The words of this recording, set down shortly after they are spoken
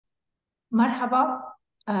مرحبا.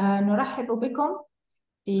 نرحب بكم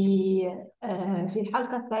في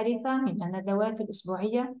الحلقة الثالثة من الندوات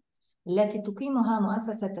الأسبوعية التي تقيمها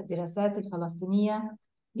مؤسسة الدراسات الفلسطينية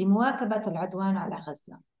لمواكبة العدوان على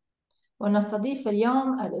غزة. ونستضيف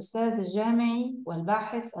اليوم الأستاذ الجامعي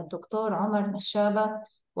والباحث الدكتور عمر نشابة،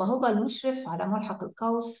 وهو المشرف على ملحق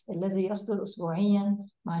القوس الذي يصدر أسبوعيا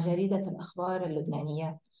مع جريدة الأخبار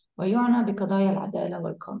اللبنانية ويعنى بقضايا العدالة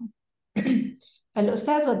والقانون.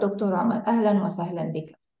 الأستاذ والدكتور عمر، أهلا وسهلا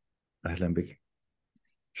بك. أهلا بك.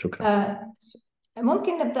 شكرا. آه،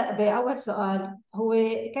 ممكن نبدأ بأول سؤال، هو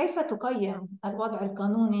كيف تقيم الوضع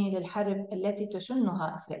القانوني للحرب التي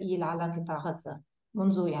تشنها إسرائيل على قطاع غزة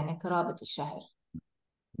منذ قرابة الشهر؟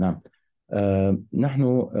 نعم.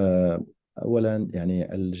 نحن أولا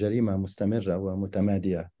الجريمة مستمرة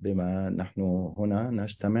ومتمادية، بما نحن هنا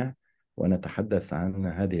نجتمع ونتحدث عن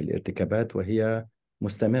هذه الارتكابات وهي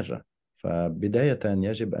مستمرة. فبداية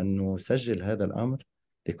يجب أن نسجل هذا الأمر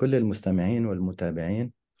لكل المستمعين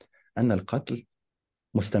والمتابعين، أن القتل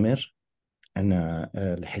مستمر، أن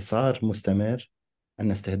الحصار مستمر،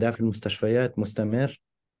 أن استهداف المستشفيات مستمر،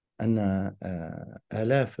 أن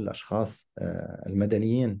آلاف الأشخاص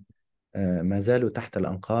المدنيين ما زالوا تحت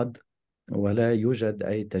الأنقاض ولا يوجد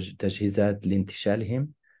أي تجهيزات لانتشالهم.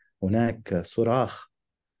 هناك صراخ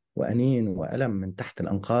وأنين وألم من تحت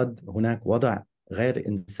الأنقاض. هناك وضع غير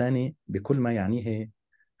إنساني بكل ما يعنيه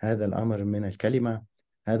هذا الأمر من الكلمة.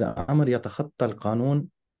 هذا أمر يتخطى القانون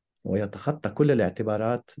ويتخطى كل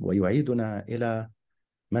الاعتبارات، ويعيدنا إلى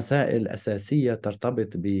مسائل أساسية ترتبط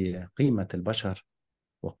بقيمة البشر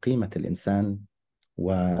وقيمة الإنسان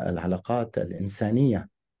والعلاقات الإنسانية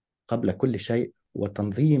قبل كل شيء،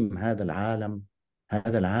 وتنظيم هذا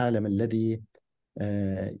العالم الذي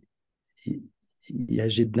آه،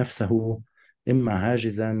 يجد نفسه إما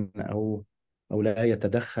عاجزا أو لا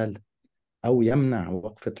يتدخل أو يمنع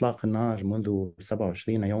وقف إطلاق النار منذ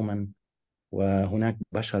 27 يوما، وهناك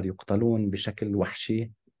بشر يقتلون بشكل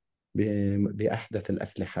وحشي بأحدث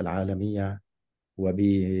الأسلحة العالمية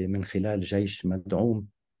ومن خلال جيش مدعوم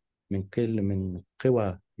من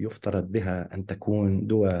قوى يفترض بها أن تكون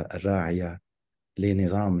دول الراعية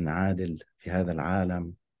لنظام عادل في هذا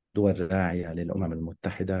العالم، دول راعية للأمم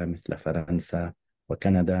المتحدة مثل فرنسا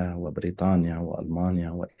وكندا وبريطانيا وألمانيا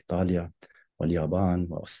وإيطاليا واليابان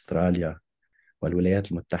وأستراليا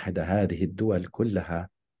والولايات المتحدة. هذه الدول كلها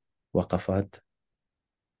وقفت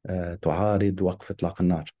تعارض وقف إطلاق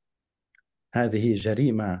النار. هذه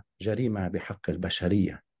جريمة بحق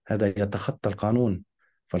البشرية. هذا يتخطى القانون.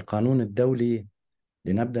 فالقانون الدولي،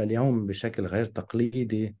 لنبدأ اليوم بشكل غير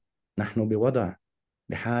تقليدي، نحن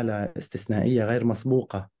بحالة استثنائية غير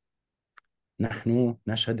مسبوقة. نحن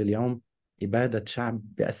نشهد اليوم إبادة شعب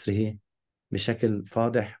بأسره بشكل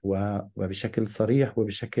فاضح وبشكل صريح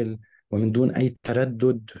ومن دون أي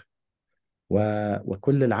تردد،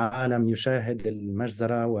 وكل العالم يشاهد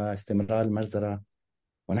المجزرة واستمرار المجزرة.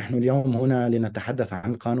 ونحن اليوم هنا لنتحدث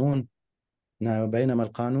عن القانون، بينما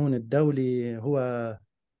القانون الدولي هو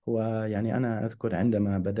أنا أذكر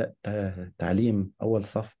عندما بدأت تعليم أول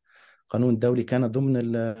صف، القانون الدولي كان ضمن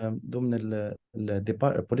ال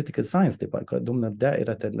political science، ضمن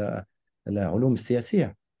دائرة العلوم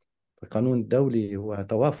السياسية. القانون الدولي هو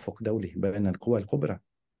توافق دولي بين القوى الكبرى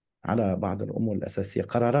على بعض الأمور الأساسية.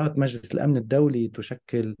 قرارات مجلس الأمن الدولي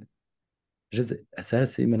تشكل جزء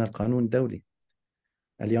أساسي من القانون الدولي.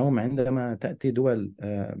 اليوم عندما تأتي دول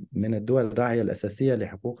من الدول الراعية الأساسية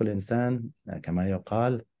لحقوق الإنسان كما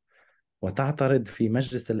يقال، وتعترض في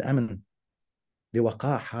مجلس الأمن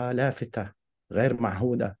بوقاحة لافتة غير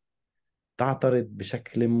معهودة، تعترض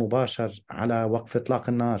بشكل مباشر على وقف إطلاق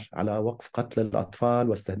النار، على وقف قتل الأطفال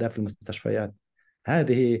واستهداف المستشفيات،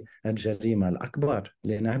 هذه الجريمة الأكبر.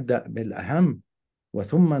 لنبدأ بالأهم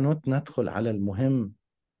وثم ندخل على المهم.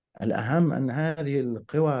 الأهم أن هذه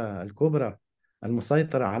القوى الكبرى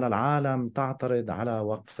المسيطرة على العالم تعترض على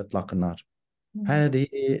وقف إطلاق النار. هذه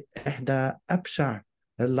إحدى أبشع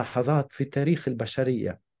اللحظات في تاريخ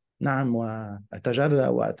البشرية. نعم، وأتجرأ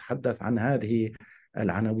وأتحدث عن هذه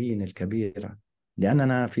العناوين الكبيرة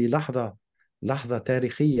لأننا في لحظة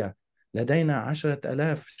تاريخية. لدينا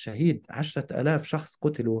 10,000 شهيد، 10,000 شخص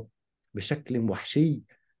قتلوا بشكل وحشي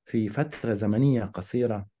في فترة زمنية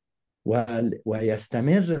قصيرة،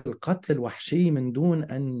 ويستمر القتل الوحشي من دون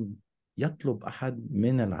أن يطلب أحد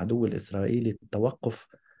من العدو الإسرائيلي التوقف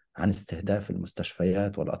عن استهداف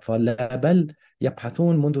المستشفيات والأطفال. لا، بل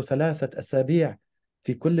يبحثون منذ 3 أسابيع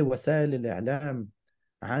في كل وسائل الإعلام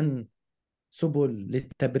عن سبل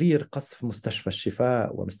لتبرير قصف مستشفى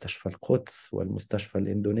الشفاء ومستشفى القدس والمستشفى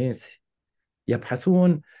الإندونيسي.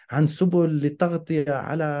 يبحثون عن سبل للتغطية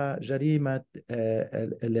على جريمة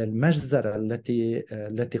المجزرة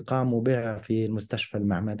التي قاموا بها في المستشفى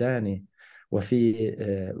المعمداني،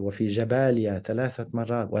 وفي جباليا 3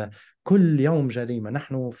 مرات، وكل يوم جريمة.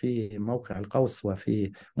 نحن في موقع القوس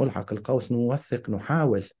وفي ملحق القوس نوثق،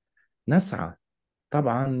 نحاول، نسعى.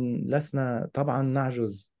 طبعا طبعا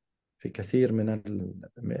نعجز في كثير من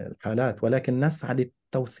الحالات، ولكن نسعى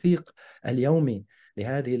للتوثيق اليومي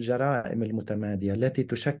لهذه الجرائم المتمادية التي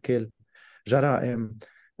تشكل جرائم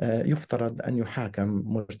يفترض أن يحاكم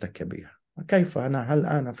مرتكبيها. كيف هل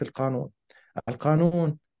أنا في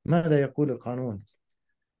القانون ماذا يقول القانون؟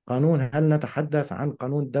 هل نتحدث عن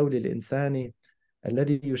قانون الدولي الإنساني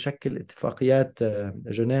الذي يشكل اتفاقيات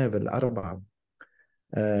جنيف الأربعة،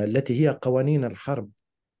 التي هي قوانين الحرب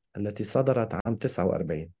التي صدرت عام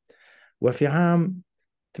 49، وفي عام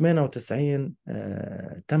 98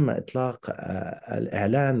 تم إطلاق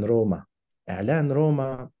الإعلان روما، إعلان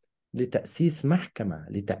روما لتأسيس محكمة،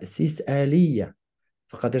 لتأسيس آلية.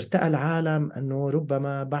 فقد ارتأى العالم أنه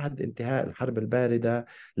ربما بعد انتهاء الحرب الباردة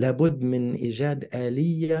لابد من إيجاد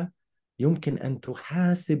آلية يمكن أن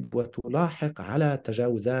تحاسب وتلاحق على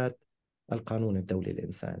تجاوزات القانون الدولي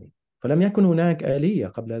الإنساني. فلم يكن هناك آلية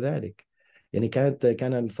قبل ذلك. يعني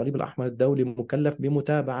كان الصليب الأحمر الدولي مكلف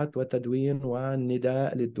بمتابعة وتدوين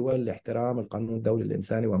والنداء للدول لاحترام القانون الدولي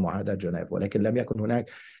الإنساني ومعاهدات جنيف، ولكن لم يكن هناك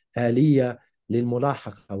آلية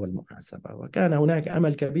للملاحقة والمحاسبة. وكان هناك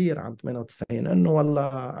أمل كبير عام 98 أنه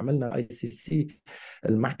والله عملنا ICC،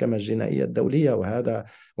 المحكمة الجنائية الدولية،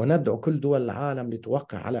 وندعو كل دول العالم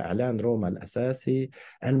لتوقع على إعلان روما الأساسي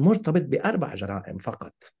المرتبط ب4 جرائم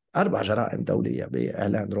فقط، 4 جرائم دولية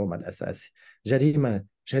بإعلان روما الأساسي: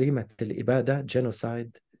 جريمة الإبادة،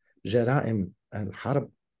 جينوسايد، جرائم الحرب،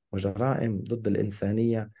 وجرائم ضد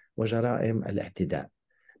الإنسانية، وجرائم الاعتداء.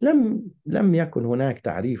 لم يكن هناك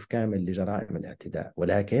تعريف كامل لجرائم الاعتداء،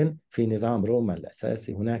 ولكن في نظام روما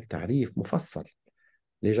الأساسي هناك تعريف مفصل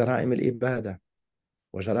لجرائم الإبادة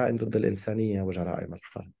وجرائم ضد الإنسانية وجرائم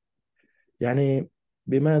الحرب. يعني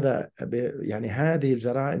يعني هذه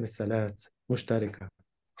الجرائم الثلاث مشتركة،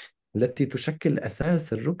 التي تشكل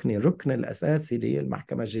أساس الركن الأساسي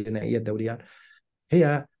للمحكمة الجنائية الدولية،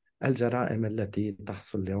 هي الجرائم التي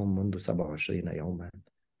تحصل اليوم منذ 27 يوما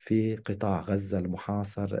في قطاع غزة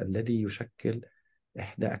المحاصر، الذي يشكل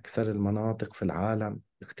إحدى أكثر المناطق في العالم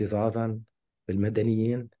اكتظاظا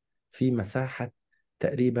بالمدنيين. في مساحة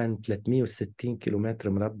تقريبا 360 كيلومتر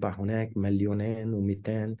مربع هناك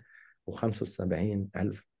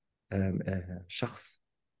 2,275,000 شخص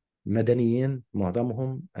مدنيين،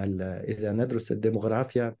 معظمهم إذا ندرس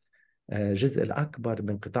الديموغرافيا، جزء الأكبر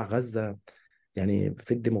من قطاع غزة يعني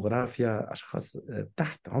في الديموغرافيا أشخاص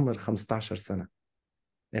تحت عمر 15 سنة.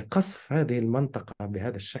 قصف هذه المنطقة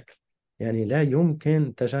بهذا الشكل، يعني لا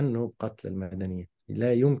يمكن تجنب قتل المدنيين،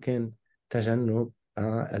 لا يمكن تجنب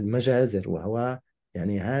المجازر، وهو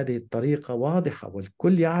يعني هذه الطريقة واضحة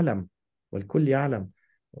والكل يعلم.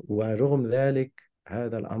 ورغم ذلك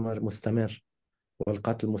هذا الأمر مستمر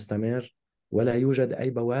والقتل مستمر، ولا يوجد أي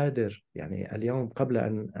بوادر. يعني اليوم قبل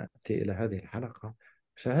أن أتي إلى هذه الحلقة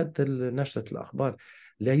شاهدت نشرة الأخبار،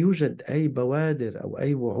 لا يوجد أي بوادر أو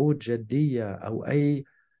أي وعود جدية أو أي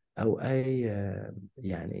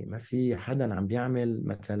يعني ما في حدا عم بيعمل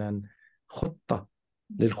مثلا خطة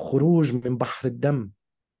للخروج من بحر الدم.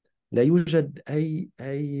 لا يوجد أي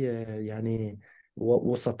يعني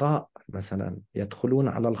وسطاء مثلا يدخلون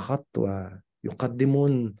على الخط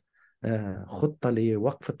ويقدمون خطة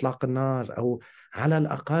لوقف إطلاق النار، أو على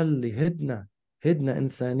الأقل هدنة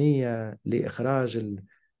إنسانية لإخراج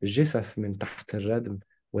الجثث من تحت الردم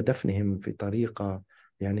ودفنهم في طريقة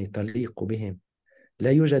يعني تليق بهم.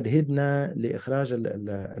 لا يوجد هدنة لإخراج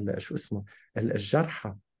شو اسمه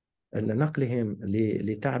الجرحى، لنقلهم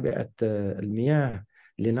لتعبئة المياه،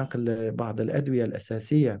 لنقل بعض الأدوية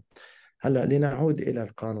الأساسية. هلأ لنعود إلى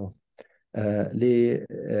القانون.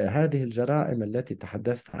 لهذه الجرائم التي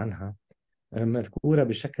تحدثت عنها مذكورة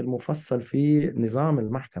بشكل مفصل في نظام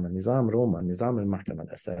المحكمة، نظام روما، نظام المحكمة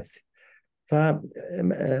الأساسي.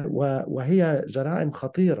 وهي جرائم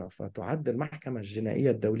خطيرة، فتعد المحكمة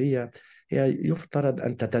الجنائية الدولية هي يفترض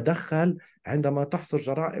أن تتدخل عندما تحصل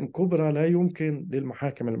جرائم كبرى لا يمكن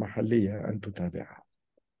للمحاكم المحلية أن تتابعها.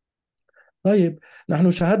 طيب،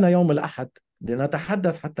 نحن شاهدنا يوم الأحد،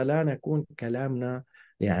 لنتحدث حتى لا نكون كلامنا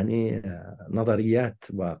يعني نظريات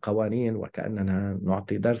وقوانين وكأننا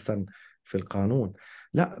نعطي درسا في القانون.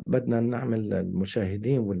 لا، بدنا نعمل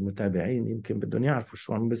المشاهدين والمتابعين يمكن بدهم يعرفوا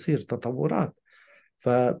شو عم بيصير، تطورات.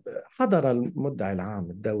 فحضر المدعي العام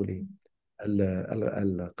الدولي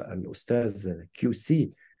الأستاذ QC،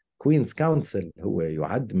 كوينز كونسل، هو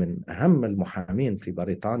يعد من أهم المحامين في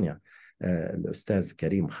بريطانيا، الأستاذ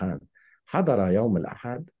كريم خان حضر يوم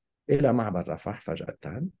الأحد إلى معبر رفح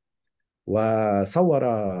فجأة، وصور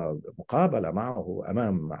مقابلة معه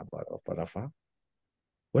أمام معبر رفح،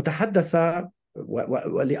 وتحدث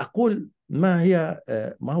ولأقول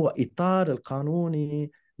ما هو إطار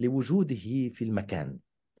القانوني لوجوده في المكان.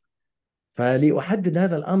 فلأحدد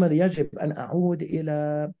هذا الأمر يجب أن أعود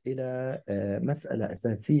إلى مسألة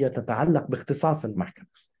أساسية تتعلق باختصاص المحكمة.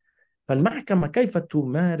 فالمحكمة كيف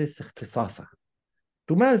تمارس اختصاصها؟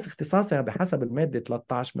 تمارس اختصاصها بحسب المادة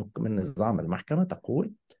 13 من نظام المحكمة،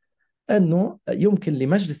 تقول أنه يمكن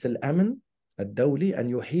لمجلس الأمن الدولي أن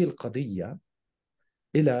يحيل قضية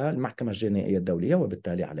إلى المحكمة الجنائية الدولية،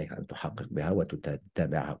 وبالتالي عليها أن تحقق بها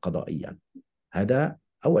وتتابعها قضائيا. هذا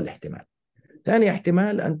أول احتمال. ثاني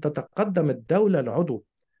احتمال أن تتقدم الدولة العضو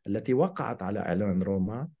التي وقعت على إعلان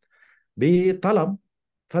روما بطلب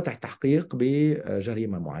فتح تحقيق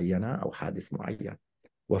بجريمة معينة أو حادث معين،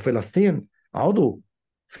 وفلسطين عضو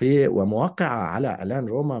في وموقعة على إعلان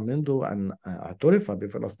روما منذ أن اعترف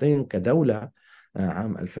بفلسطين كدولة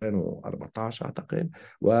عام 2014 أعتقد،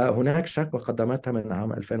 وهناك شكوى قدمتها من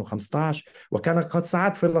عام 2015، وكانت قد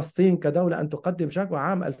سعت فلسطين كدولة أن تقدم شكوى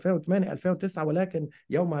عام 2008 2009، ولكن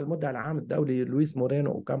يومها المدعي العام الدولي لويس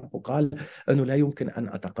مورينو أوكامبو قال أنه لا يمكن أن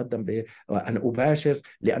أتقدم بأن أباشر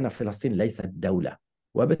لأن فلسطين ليست دولة.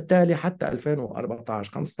 وبالتالي حتى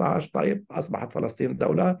 2014 15 طيب أصبحت فلسطين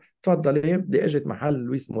دولة، تفضلي بدي اجت محل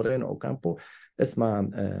لويس مورينو أوكامبو اسمها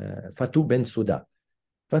فاتو بن سودا.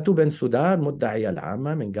 فاتو بن سودا المدعية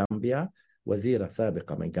العامة من غامبيا، وزيرة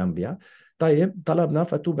سابقة من غامبيا. طيب طلبنا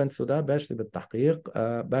فاتو بن سودا باشرت بالتحقيق،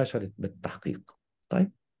 باشرت بالتحقيق.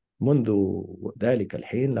 طيب منذ ذلك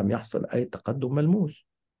الحين لم يحصل أي تقدم ملموس.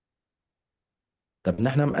 طب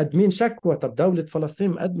نحن مقدمين شكوى، طب دولة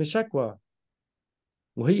فلسطين مقدمة شكوى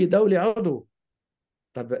وهي دولة عضو.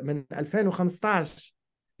 طب من 2015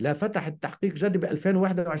 لا فتح التحقيق جدي ب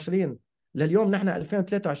 2021 لليوم نحن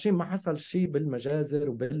 2023 ما حصل شيء بالمجازر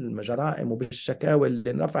وبالجرائم وبالشكاوى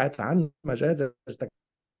اللي رفعت عن مجازر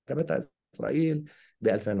ارتكبتها إسرائيل ب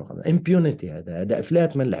 2005. امبيونيتي، هذا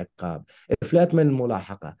إفلات من العقاب، إفلات من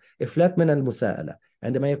الملاحقة، إفلات من المساءلة.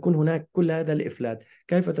 عندما يكون هناك كل هذا الإفلات،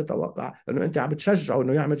 كيف تتوقع أنه أنت عم بتشجعه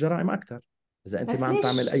أنه يعمل جرائم أكثر إذا أنت بس ما عم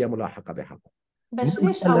تعمل ليش أي ملاحقة بحقه؟ بس ما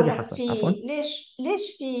ليش الذي أول حصل؟ عفوا.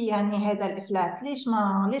 ليش في يعني هذا الإفلات؟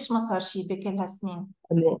 ليش ما صار شيء بكل هالسنين؟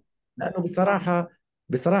 لانه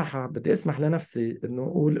بصراحه بدي اسمح لنفسي انه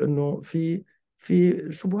اقول انه في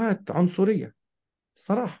شبهات عنصريه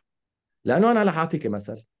صراحه. لانه انا رح اعطيك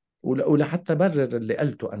مثل ولحتى برر اللي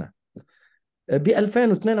قلته انا. ب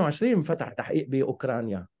 2022 فتح تحقيق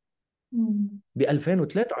باوكرانيا، مم. ب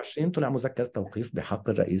 2023 طلع مذكر توقيف بحق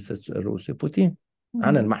الرئيس الروسي بوتين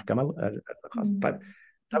عن مم. المحكمه الخاصه. مم. طيب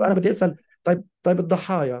انا مم. بدي اسال، طيب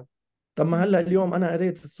الضحايا. طب ما هلا اليوم انا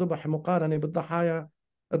قريت الصبح مقارنه بالضحايا،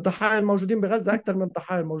 الضحايا الموجودين بغزه اكثر من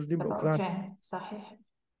الضحايا الموجودين باوكرانيا. أوكي، صحيح.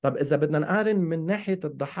 طب اذا بدنا نقارن من ناحيه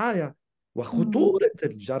الضحايا مم. وخطوره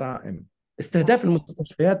الجرائم، استهداف صحيح.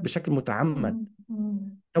 المستشفيات بشكل متعمد، مم.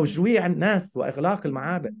 مم. توجويع الناس واغلاق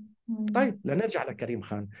المعابر. مم. طيب لنرجع لكريم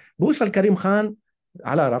خان. بوصل كريم خان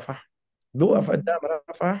على رفح، بوقف مم. قدام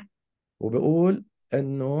رفح وبقول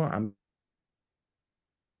انه عم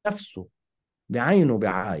نفسه بعينه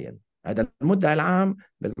بعاين، هذا المدعي العام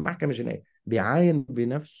بالمحكمة الجنائية بعاين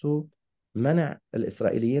بنفسه منع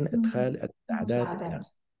الإسرائيليين مم. إدخال المساعدات مساعدات.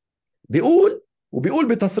 بيقول، وبيقول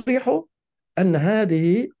بتصريحه أن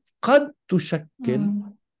هذه قد تشكل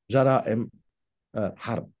مم. جرائم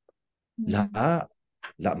حرب. مم. لا،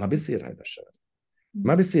 لا ما بيصير هذا الشيء،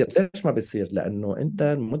 ما مم. بيصير. ليش ما بيصير؟ لأنه أنت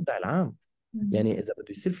المدعي العام، مم. يعني إذا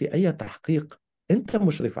بده يصير في أي تحقيق أنت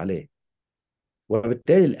مشرف عليه،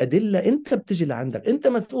 وبالتالي الأدلة أنت بتجي لعندك، أنت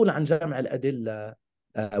مسؤول عن جمع الأدلة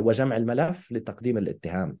وجمع الملف لتقديم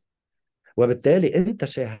الاتهام، وبالتالي أنت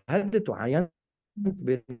شاهدت وعاينت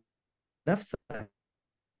بنفسك،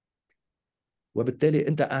 وبالتالي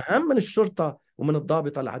أنت أهم من الشرطة ومن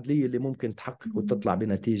الضابطة العدلية اللي ممكن تحقق مم. وتطلع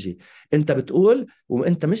بنتيجة. أنت بتقول،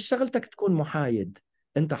 وأنت مش شغلتك تكون محايد،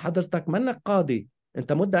 أنت حضرتك منك قاضي،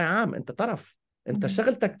 أنت مدعي عام، أنت طرف. أنت مم.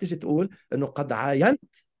 شغلتك تيجي تقول أنه قد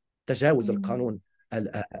عاينت تجاوز مم. القانون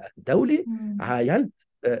الدولي، مم. عاينت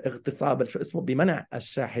اغتصاب شو اسمه بمنع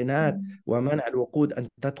الشاحنات مم. ومنع الوقود أن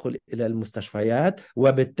تدخل إلى المستشفيات،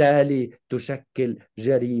 وبالتالي تشكل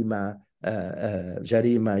جريمة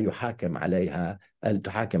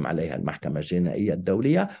تحاكم عليها المحكمة الجنائية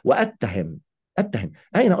الدولية. أتهم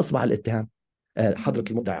أين أصبح الاتهام؟ حضرة مم.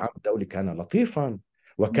 المدعي العام الدولي كان لطيفا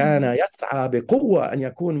وكان مم. يسعى بقوة أن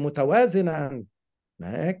يكون متوازنا،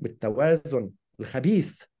 ما هيك بالتوازن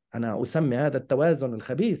الخبيث. أنا أسمي هذا التوازن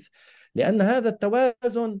الخبيث، لأن هذا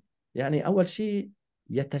التوازن يعني أول شيء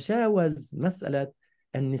يتجاوز مسألة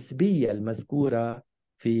النسبية المذكورة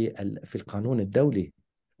في القانون الدولي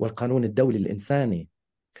والقانون الدولي الإنساني.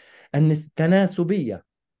 التناسبية،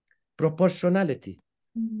 proportionality.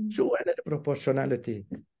 شو يعني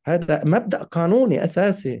proportionality؟ هذا مبدأ قانوني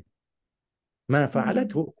أساسي ما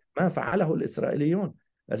فعله الإسرائيليون.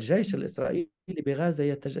 الجيش الإسرائيلي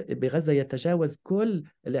بغزة يتجاوز كل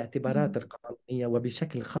الاعتبارات القانونية،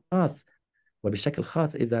 وبشكل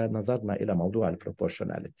خاص إذا نظرنا إلى موضوع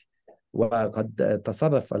البروبورشناليتي. وقد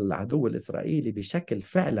تصرف العدو الإسرائيلي بشكل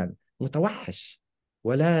فعلا متوحش،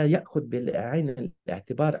 ولا يأخذ بعين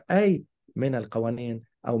الاعتبار أي من القوانين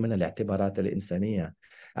أو من الاعتبارات الإنسانية.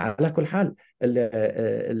 على كل حال،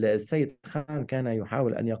 السيد خان كان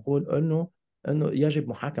يحاول أن يقول أنه يجب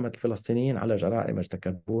محاكمة الفلسطينيين على جرائم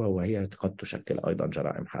ارتكبوها، وهي قد تشكل أيضا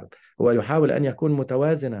جرائم حرب. هو يحاول أن يكون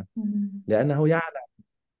متوازنا، لأنه يعلم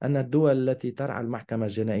أن الدول التي ترعى المحكمة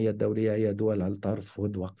الجنائية الدولية هي دول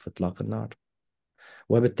ترفض وقف إطلاق النار،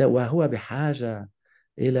 وهو بحاجة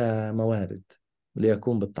إلى موارد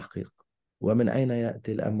ليكون بالتحقيق. ومن أين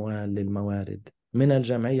يأتي الأموال للموارد؟ من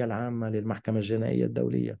الجمعية العامة للمحكمة الجنائية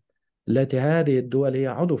الدولية التي هذه الدول هي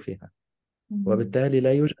عضو فيها، وبالتالي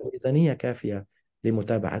لا يوجد ميزانية كافية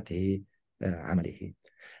لمتابعته عمله.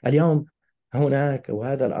 اليوم هناك،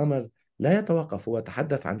 وهذا الأمر لا يتوقف، هو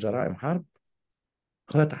تحدث عن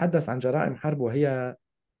جرائم حرب، وهي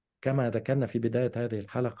كما ذكرنا في بداية هذه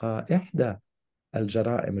الحلقة إحدى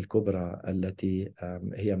الجرائم الكبرى التي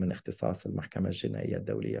هي من اختصاص المحكمة الجنائية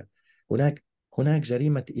الدولية. هناك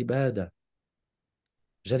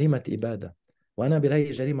جريمة إبادة، وأنا برأيي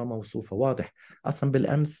جريمة موصوفة واضح. أصلا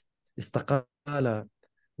بالأمس استقال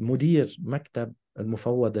مدير مكتب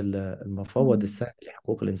المفوض السامي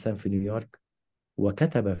لحقوق الإنسان في نيويورك،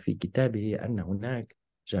 وكتب في كتابه أن هناك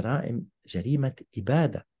جريمة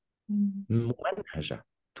إبادة ممنهجة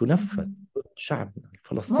تنفذ ضد شعبنا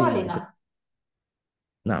الفلسطيني. معلنة.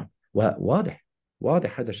 نعم،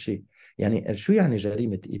 واضح هذا الشيء. يعني شو يعني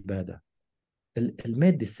جريمة إبادة؟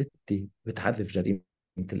 المادة 6 بتعرف جريمة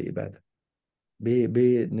الإبادة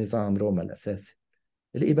بنظام روما الأساسي.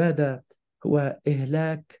 الإبادة هو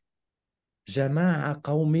إهلاك جماعة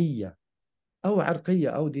قومية أو عرقية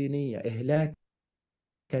أو دينية، إهلاكا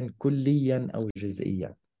كليا أو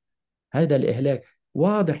جزئيا. هذا الإهلاك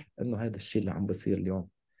واضح أنه هذا الشيء اللي عم بصير اليوم.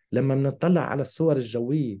 لما بنطلع على الصور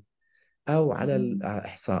الجوية أو على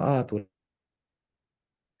الإحصاءات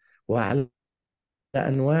وعلى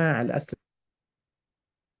أنواع الأسلحة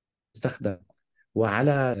المستخدمة،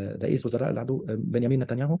 وعلى رئيس وزراء العدو بنيامين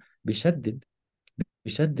نتنياهو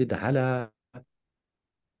بيشدد على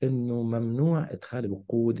أنه ممنوع إدخال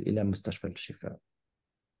الوقود إلى مستشفى الشفاء،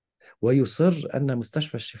 ويصر أن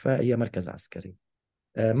مستشفى الشفاء هي مركز عسكري.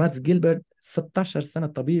 ماتس جيلبرت 16 سنة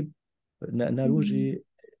طبيب نرويجي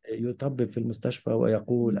يطبب في المستشفى،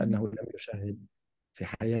 ويقول أنه لم يشاهد في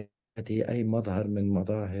حياته أي مظهر من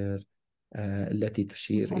مظاهر التي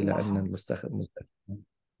تشير إلى أن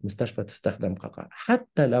المستشفى تستخدم كقاعدة.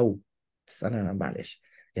 حتى لو، بس أنا معلش،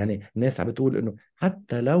 يعني الناس عم بتقول أنه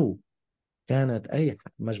حتى لو كانت أي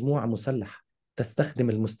مجموعة مسلحة تستخدم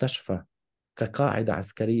المستشفى كقاعدة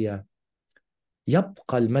عسكرية،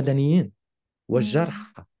 يبقى المدنيين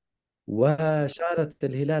والجرحى وشارة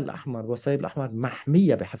الهلال الأحمر والصليب الأحمر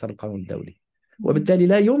محمية بحسب القانون الدولي. وبالتالي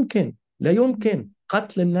لا يمكن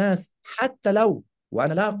قتل الناس حتى لو،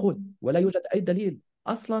 وأنا لا أقول ولا يوجد أي دليل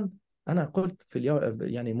أصلا. أنا قلت في اليوم،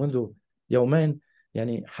 يعني منذ يومين،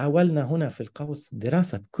 يعني حاولنا هنا في القوس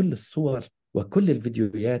دراسة كل الصور وكل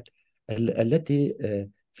الفيديوهات التي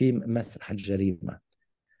في مسرح الجريمة،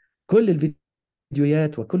 كل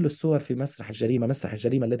الفيديوهات وكل الصور في مسرح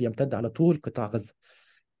الجريمة الذي يمتد على طول قطاع غزة.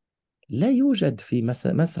 لا يوجد في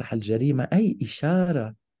مسرح الجريمة أي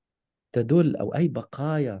إشارة تدل، أو أي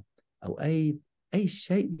بقايا، أو أي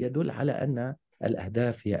شيء يدل على أن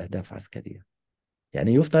الأهداف هي أهداف عسكرية.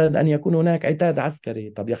 يعني يفترض أن يكون هناك عتاد عسكري.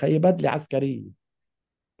 طب يا أخي، بدلة عسكرية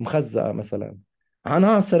مخزأة مثلا،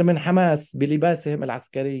 عناصر من حماس بلباسهم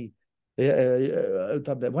العسكري،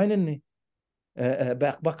 طب وين إني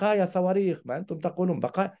بقايا صواريخ، ما أنتم تقولون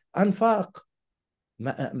بقايا أنفاق،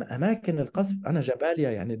 أماكن القصف. أنا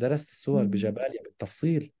جباليا، يعني درست الصور بجباليا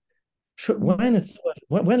بالتفصيل. وين الصور؟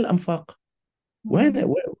 وين الأنفاق؟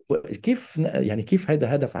 كيف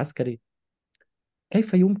هذا هدف عسكري؟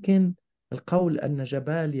 كيف يمكن القول أن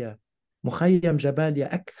مخيم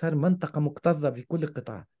جباليا أكثر منطقة مكتظة في كل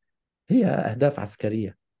القطاع هي أهداف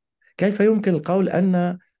عسكرية؟ كيف يمكن القول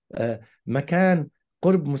أن مكان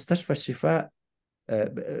قرب مستشفى الشفاء،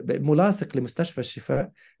 ملاصق لمستشفى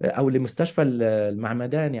الشفاء أو لمستشفى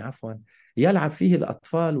المعمداني عفوا، يلعب فيه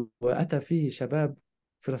الأطفال وأتى فيه شباب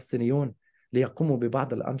فلسطينيون، ليقوموا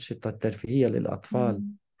ببعض الأنشطة الترفيهية للأطفال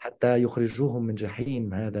حتى يخرجوهم من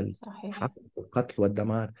جحيم هذا صحيح. الحق والقتل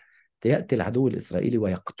والدمار. يأتي العدو الإسرائيلي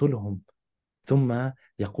ويقتلهم، ثم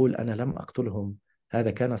يقول أنا لم أقتلهم،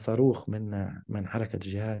 هذا كان صاروخ من حركة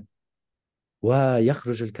جهاد.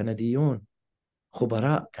 ويخرج الكنديون،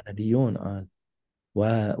 خبراء كنديون قال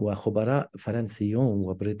وخبراء فرنسيون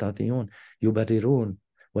وبريطانيون يبررون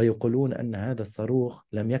ويقولون أن هذا الصاروخ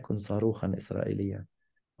لم يكن صاروخا إسرائيليا.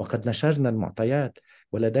 وقد نشرنا المعطيات،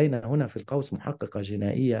 ولدينا هنا في القوس محققة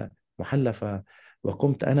جنائية محلفة،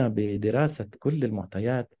 وقمت أنا بدراسة كل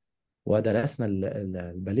المعطيات، ودرسنا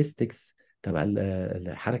الباليستكس تبع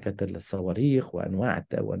حركة الصواريخ وأنواع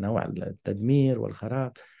التدمير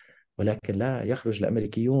والخراب. ولكن لا يخرج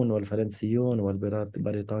الأمريكيون والفرنسيون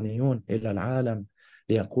والبريطانيون إلى العالم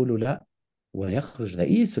ليقولوا لا، ويخرج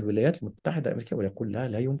رئيس الولايات المتحدة الأمريكية ويقول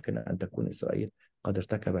لا يمكن أن تكون إسرائيل قد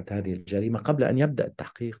ارتكبت هذه الجريمة قبل أن يبدأ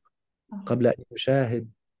التحقيق، قبل أن يشاهد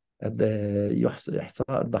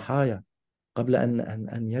إحصاء الضحايا، قبل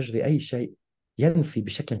أن يجري أي شيء. ينفي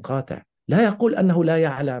بشكل قاطع، لا يقول أنه لا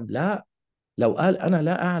يعلم، لا، لو قال أنا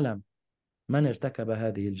لا أعلم من ارتكب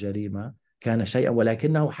هذه الجريمة كان شيئا،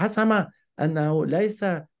 ولكنه حسم أنه ليس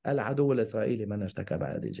العدو الإسرائيلي من ارتكب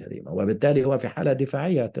هذه الجريمة، وبالتالي هو في حالة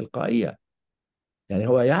دفاعية تلقائية. يعني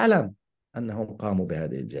هو يعلم أنهم قاموا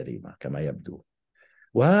بهذه الجريمة كما يبدو.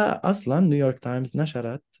 وأصلا نيويورك تايمز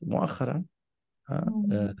نشرت مؤخرا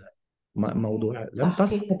صحيح. موضوع لم تحقيق.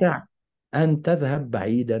 تستطع أن تذهب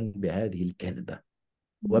بعيدا بهذه الكذبة،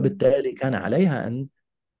 وبالتالي كان عليها أن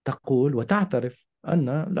تقول وتعترف أن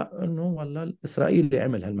لا، أنه والله الإسرائيلي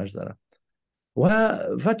عمل هالمجزرة،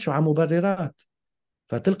 وفتشوا عن مبررات.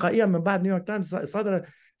 فتلقائيا من بعد نيويورك تايمز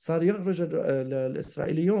صار يخرج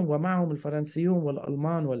الإسرائيليون ومعهم الفرنسيون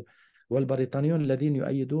والألمان والبريطانيون الذين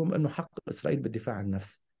يؤيدون أنه حق إسرائيل بالدفاع عن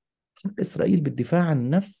النفس. حق إسرائيل بالدفاع عن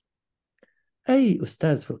النفس، أي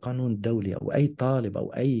أستاذ في القانون الدولي أو أي طالب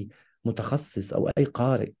أو أي متخصص أو أي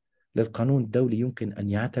قارئ للقانون الدولي يمكن أن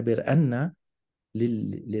يعتبر أن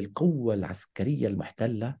للقوة العسكرية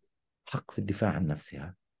المحتلة حق في الدفاع عن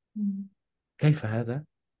نفسها. كيف هذا؟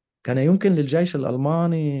 كان يمكن للجيش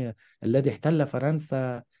الألماني الذي احتل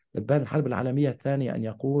فرنسا بين الحرب العالمية الثانية أن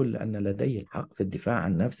يقول أن لديه الحق في الدفاع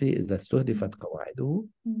عن نفسه إذا استهدفت قواعده،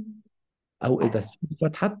 أو إذا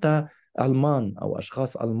استهدفت حتى ألمان أو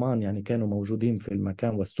أشخاص ألمان يعني كانوا موجودين في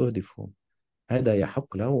المكان واستهدفوا. هذا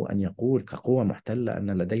يحق له أن يقول كقوة محتلة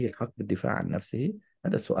أن لديه الحق بالدفاع عن نفسه؟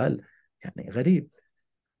 هذا سؤال يعني غريب.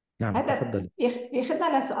 نعم هذا تفضل.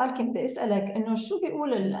 بياخذنا لسؤال كنت بدي اسالك، انه شو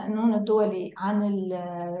بيقول القانون الدولي عن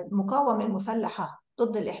المقاومه المسلحه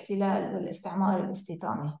ضد الاحتلال والاستعمار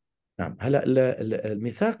الاستيطاني؟ نعم، هلا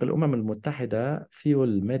الميثاق الأمم المتحدة فيه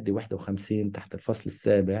المادة 51 تحت الفصل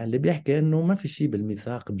السابع اللي بيحكي إنه ما في شيء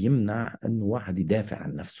بالميثاق بيمنع إنه واحد يدافع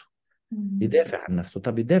عن نفسه. يدافع عن نفسه،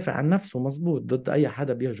 طب يدافع عن نفسه مزبوط ضد أي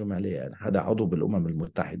حدا بيهجم عليه، يعني حدا عضو بالأمم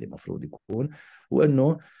المتحدة مفروض يكون،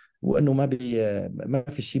 وإنه ما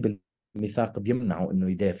في شيء بالميثاق بيمنعه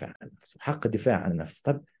إنه يدافع عن نفسه، حق الدفاع عن النفس.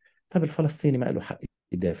 طب الفلسطيني ما له حق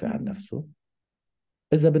يدافع عن نفسه؟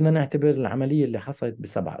 إذا بدنا نعتبر العملية اللي حصلت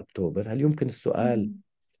ب7 أكتوبر، هل يمكن السؤال،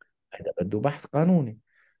 هذا بده بحث قانوني،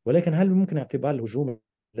 ولكن هل ممكن اعتبار الهجوم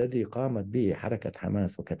الذي قامت به حركة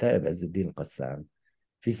حماس وكتائب عز الدين القسام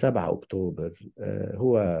في 7 أكتوبر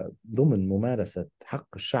هو ضمن ممارسة حق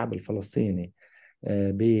الشعب الفلسطيني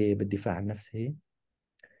بالدفاع عن نفسه؟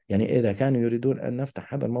 يعني إذا كانوا يريدون أن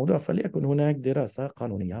نفتح هذا الموضوع فليكن هناك دراسة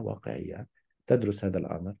قانونية واقعية تدرس هذا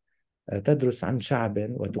الأمر، تدرس عن شعب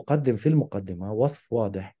وتقدم في المقدمة وصف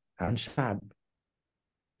واضح عن شعب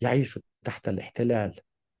يعيش تحت الاحتلال،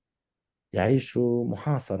 يعيش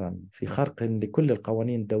محاصرا في خرق لكل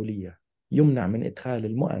القوانين الدولية، يمنع من إدخال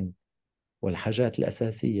المؤن والحاجات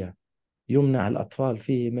الأساسية، يمنع الأطفال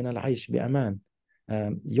فيه من العيش بأمان،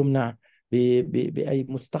 يمنع بأي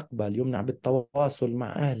مستقبل، يمنع بالتواصل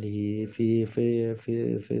مع أهله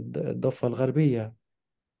في الضفة الغربية،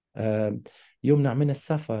 يمنع من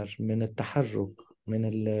السفر، من التحرك،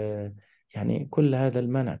 يعني كل هذا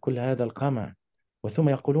المنع، كل هذا القمع. وثم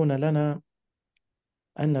يقولون لنا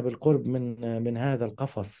أن بالقرب من هذا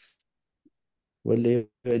القفص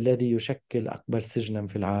الذي يشكل أكبر سجنا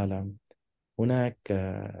في العالم هناك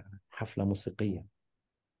حفلة موسيقية.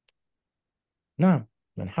 نعم،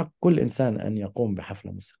 من حق كل إنسان أن يقوم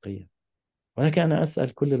بحفلة موسيقية، ولكن أنا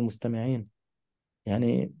أسأل كل المستمعين،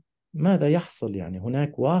 يعني ماذا يحصل؟ يعني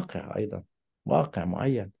هناك واقع أيضا، واقع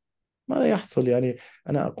معين، ماذا يحصل؟ يعني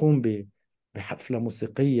أنا أقوم بحفلة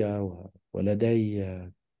موسيقية ولدي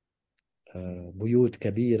بيوت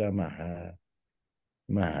كبيرة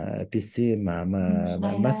مع بيسين، مع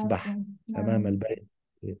شغالات. مسبح أمام نعم. البيت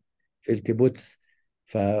في الكيبوتس،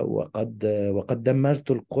 وقد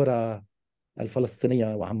دمرت القرى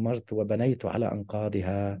الفلسطينية وعمرت وبنيت على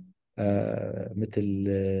أنقاضها مثل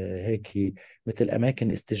هيك، مثل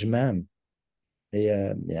أماكن استجمام.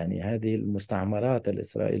 هي يعني هذه المستعمرات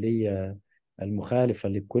الإسرائيلية المخالفة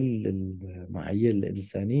لكل المعايير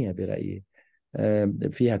الإنسانية برأيي،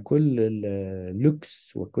 فيها كل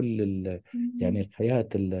اللوكس وكل يعني الحياة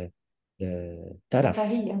الترف،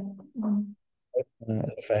 رفاهية.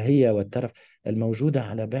 الرفاهية والترف الموجودة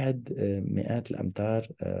على بعد مئات الأمتار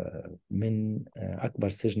من أكبر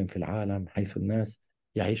سجن في العالم، حيث الناس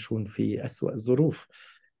يعيشون في أسوأ الظروف.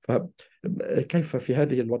 فكيف في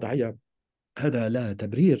هذه الوضعية؟ هذا لا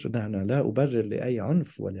تبرير، أنا لا أبرر لأي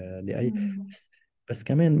عنف ولا لأي، بس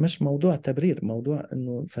كمان مش موضوع تبرير، موضوع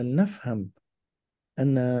أنه فلنفهم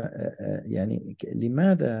أن يعني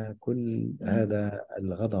لماذا كل هذا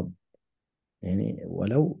الغضب؟ يعني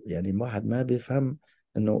ولو يعني الواحد ما بيفهم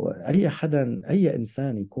انه اي حدا، اي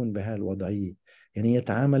انسان يكون بهالوضعيه، يعني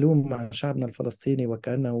يتعاملون مع شعبنا الفلسطيني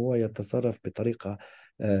وكانه هو يتصرف بطريقه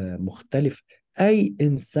مختلفه. اي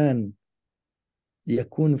انسان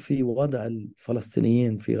يكون في وضع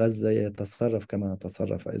الفلسطينيين في غزه يتصرف كما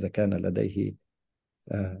تصرف اذا كان لديه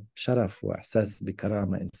شرف واحساس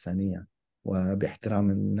بكرامه انسانيه وباحترام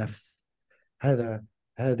النفس. هذا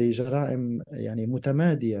هذه جرائم يعني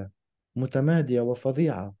متمادية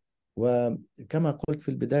وفظيعة. وكما قلت في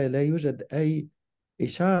البداية لا يوجد أي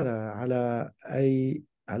إشارة على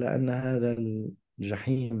أن هذا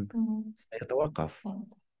الجحيم سيتوقف.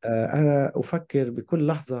 أنا أفكر بكل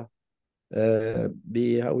لحظة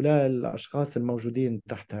بهؤلاء الأشخاص الموجودين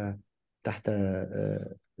تحت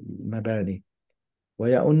المباني،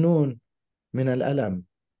 ويئنون من الألم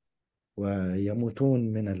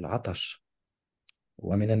ويموتون من العطش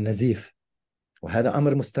ومن النزيف. وهذا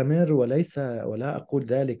أمر مستمر، ولا أقول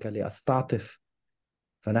ذلك لأستعطف،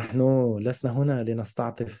 فنحن لسنا هنا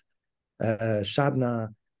لنستعطف.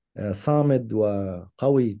 شعبنا صامد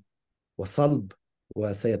وقوي وصلب،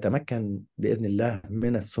 وسيتمكن بإذن الله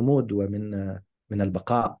من الصمود ومن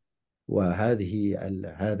البقاء.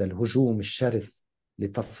 هذا الهجوم الشرس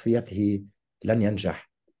لتصفيته لن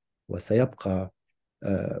ينجح، وسيبقى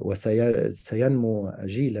وسينمو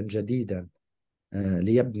جيلا جديدا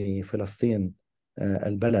ليبني فلسطين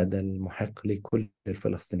البلد المحق لكل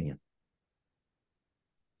الفلسطينيين.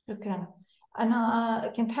 شكرا.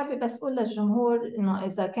 أنا كنت حابة بس أقول للجمهور إنه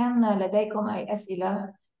إذا كان لديكم أي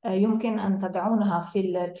أسئلة يمكن أن تدعونها في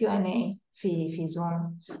ال Q&A في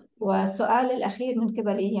زوم. والسؤال الأخير من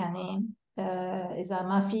قبلي يعني إذا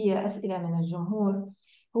ما في أسئلة من الجمهور،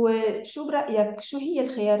 هو شو برأيك، شو هي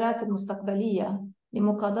الخيارات المستقبلية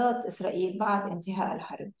لمقاضاة إسرائيل بعد انتهاء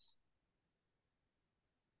الحرب؟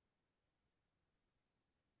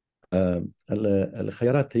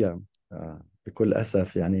 الخيارات هي بكل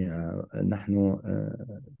أسف يعني نحن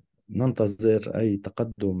ننتظر أي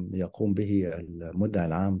تقدم يقوم به المدعي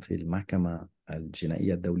العام في المحكمة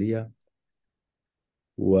الجنائية الدولية،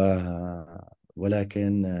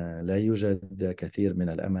 ولكن لا يوجد كثير من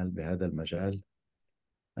الأمل بهذا المجال.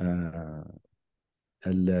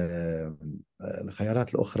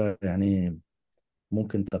 الخيارات الأخرى يعني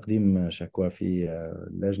ممكن تقديم شكوى في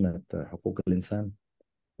لجنة حقوق الإنسان،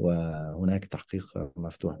 وهناك تحقيق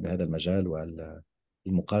مفتوح بهذا المجال.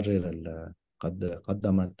 قد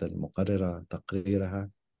قدمت المقررة تقريرها.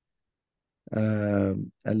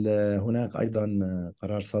 هناك أيضا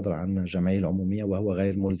قرار صدر عن الجمعية العمومية وهو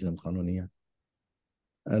غير ملزم قانونيا.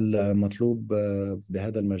 المطلوب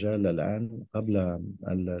بهذا المجال الآن قبل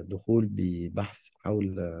الدخول ببحث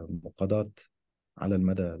حول مقاضاة على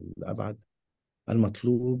المدى الأبعد،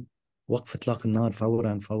 المطلوب وقف إطلاق النار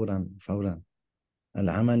فورا فورا فورا.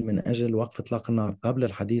 العمل من أجل وقف إطلاق النار قبل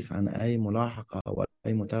الحديث عن أي ملاحقة أو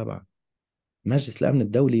أي متابعة. مجلس الأمن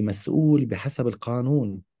الدولي مسؤول بحسب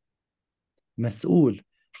القانون، مسؤول.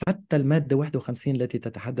 حتى المادة 51 التي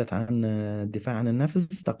تتحدث عن الدفاع عن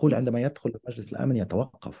النفس تقول عندما يدخل مجلس الأمن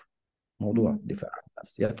يتوقف موضوع الدفاع عن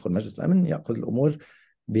النفس، يدخل مجلس الأمن يأخذ الأمور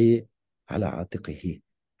على عاتقه.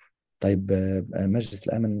 طيب مجلس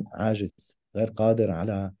الأمن عاجز، غير قادر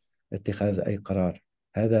على اتخاذ أي قرار.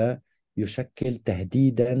 هذا يشكل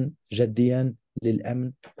تهديدا جديا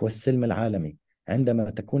للأمن والسلم العالمي. عندما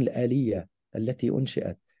تكون الآلية التي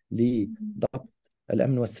أنشئت لضبط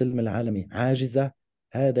الأمن والسلم العالمي عاجزة،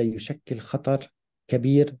 هذا يشكل خطر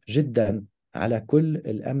كبير جدا على كل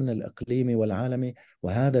الأمن الإقليمي والعالمي،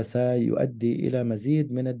 وهذا سيؤدي إلى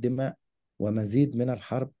مزيد من الدماء ومزيد من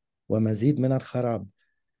الحرب ومزيد من الخراب.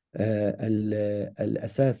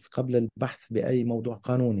 الأساس قبل البحث بأي موضوع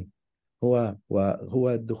قانوني هو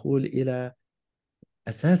الدخول إلى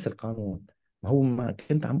أساس القانون. هو ما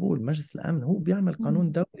كنت عم بقول مجلس الأمن هو بيعمل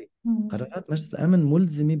قانون دولي، قرارات مجلس الأمن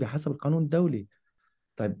ملزمة بحسب القانون الدولي.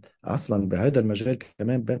 طيب أصلا بهذا المجال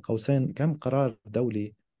كمان بين قوسين، كم قرار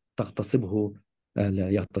دولي تغتصبه لا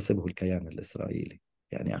يغتصبه الكيان الإسرائيلي؟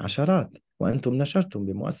 يعني عشرات. وأنتم نشرتم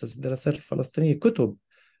بمؤسسة الدراسات الفلسطينية كتب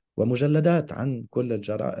ومجلدات عن كل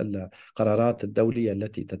القرارات الدولية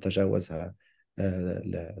التي تتجاوزها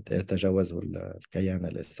يتجاوزه الكيان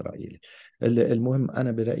الإسرائيلي. المهم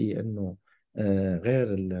أنا برأيي أنه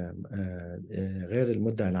غير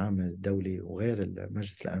المدعي العام الدولي وغير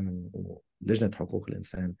مجلس الأمن ولجنة حقوق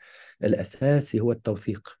الإنسان، الأساسي هو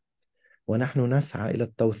التوثيق، ونحن نسعى إلى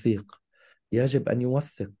التوثيق. يجب أن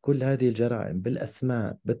يوثق كل هذه الجرائم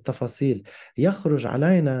بالأسماء بالتفاصيل. يخرج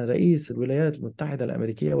علينا رئيس الولايات المتحدة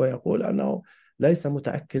الأمريكية ويقول أنه ليس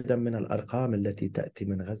متأكدا من الأرقام التي تأتي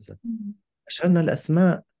من غزة. أشرنا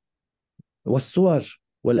الأسماء والصور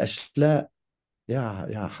والأشلاء.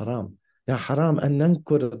 يا حرام، يا حرام أن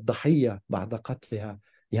ننكر الضحية بعد قتلها.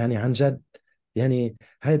 يعني عن جد، يعني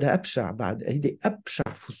هذا أبشع، بعد هذه أبشع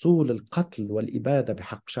فصول القتل والإبادة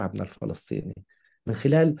بحق شعبنا الفلسطيني، من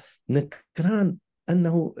خلال نكران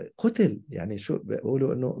أنه قتل. يعني شو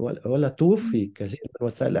بيقولوا أنه ولا توفي، كثير من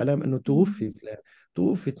وسائل الإعلام أنه توفي فلان،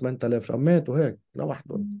 توفي 8000 شخص ماتوا هيك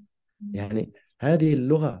لوحدهم. يعني هذه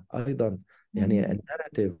اللغة أيضا، يعني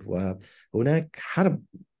الناراتيف. وهناك حرب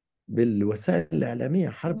بالوسائل الإعلامية،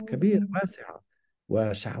 حرب كبيرة واسعة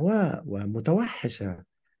وشعواء ومتوحشة.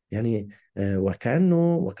 يعني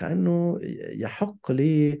وكأنه يحق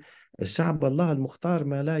للشعب الله المختار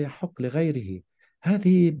ما لا يحق لغيره.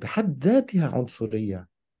 هذه بحد ذاتها عنصرية.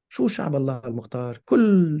 شو شعب الله المختار؟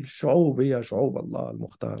 كل الشعوب هي شعوب الله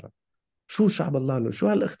المختارة. شو شعب الله؟ شو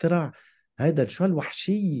هالاختراع هذا؟ شو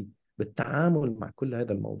هالوحشية بالتعامل مع كل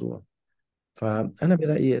هذا الموضوع؟ فأنا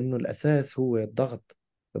برأيي أنه الأساس هو الضغط،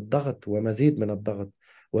 الضغط ومزيد من الضغط،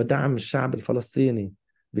 ودعم الشعب الفلسطيني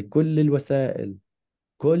بكل الوسائل،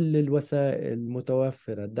 كل الوسائل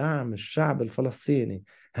المتوفرة. دعم الشعب الفلسطيني.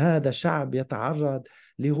 هذا شعب يتعرض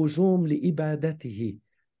لهجوم لإبادته.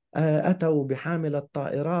 أتوا بحاملة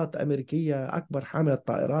طائرات أمريكية، أكبر حاملة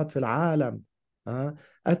طائرات في العالم.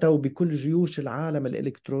 أتوا بكل جيوش العالم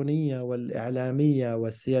الإلكترونية والإعلامية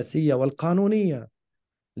والسياسية والقانونية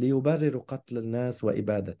ليبرروا قتل الناس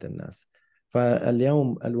وإبادة الناس.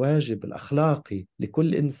 فاليوم الواجب الأخلاقي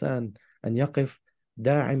لكل إنسان أن يقف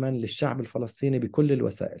داعما للشعب الفلسطيني بكل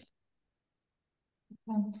الوسائل.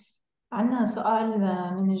 عندنا سؤال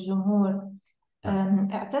من الجمهور.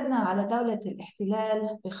 اعتدنا على دولة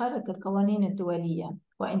الاحتلال بخرق القوانين الدولية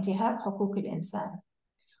وانتهاك حقوق الإنسان،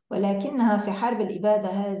 ولكنها في حرب الإبادة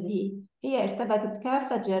هذه هي ارتكبت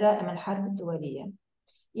كافة جرائم الحرب الدولية.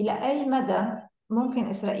 إلى أي مدى ممكن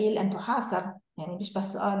إسرائيل أن تحاسب، يعني بيشبه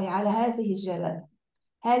سؤالي، على هذه الجرائم؟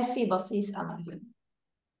 هل في بصيص أمل؟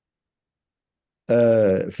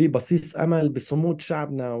 في بصيص أمل بصمود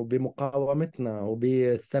شعبنا وبمقاومتنا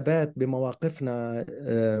وبالثبات بمواقفنا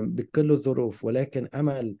بكل الظروف، ولكن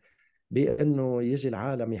أمل بأنه يجي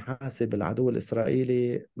العالم يحاسب العدو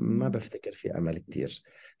الإسرائيلي ما بفتكر في أمل كتير.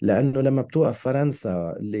 لأنه لما بتوقف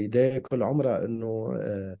فرنسا اللي ده كل عمرها أنه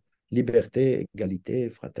ليبرتي إيجاليتي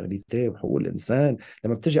فراترنيتي وحقوق الإنسان،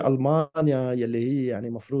 لما بتجي ألمانيا يلي هي يعني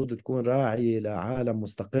مفروض تكون راعي لعالم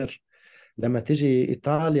مستقر، لما تجي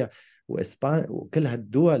إيطاليا وإسبانيا وكل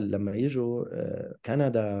هالدول، لما يجوا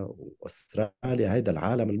كندا وأستراليا، هيدا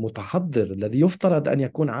العالم المتحضر الذي يفترض أن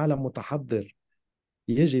يكون عالم متحضر،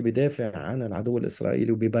 يجي بدافع عن العدو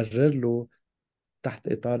الإسرائيلي وبيبرر له تحت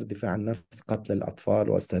إطار الدفاع عن النفس قتل الأطفال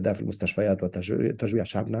واستهداف المستشفيات وتجويع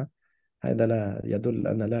شعبنا. هذا لا يدل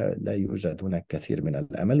أن لا يوجد هناك كثير من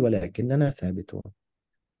الأمل، ولكننا ثابتون،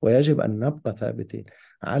 ويجب أن نبقى ثابتين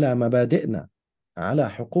على مبادئنا، على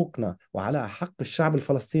حقوقنا، وعلى حق الشعب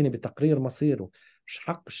الفلسطيني بتقرير مصيره،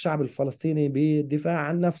 حق الشعب الفلسطيني بالدفاع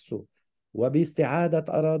عن نفسه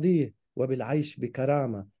وباستعادة أراضيه وبالعيش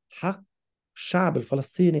بكرامة. حق الشعب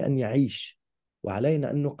الفلسطيني أن يعيش،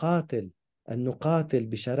 وعلينا أن نقاتل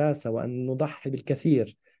بشراسة وأن نضحي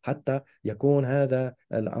بالكثير حتى يكون هذا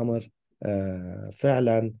الأمر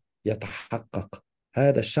فعلا يتحقق.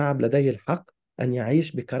 هذا الشعب لديه الحق أن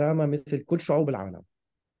يعيش بكرامة مثل كل شعوب العالم.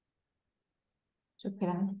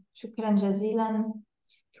 شكرا، شكرا جزيلا.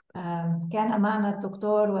 كان معنا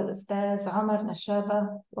الدكتور والأستاذ عمر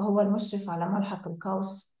نشابة، وهو المشرف على ملحق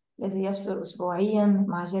القوس الذي يصدر أسبوعيا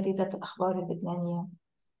مع جريدة الأخبار اللبنانية.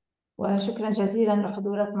 وشكرا جزيلا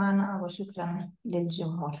لحضورك معنا، وشكرا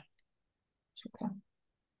للجمهور. شكرا.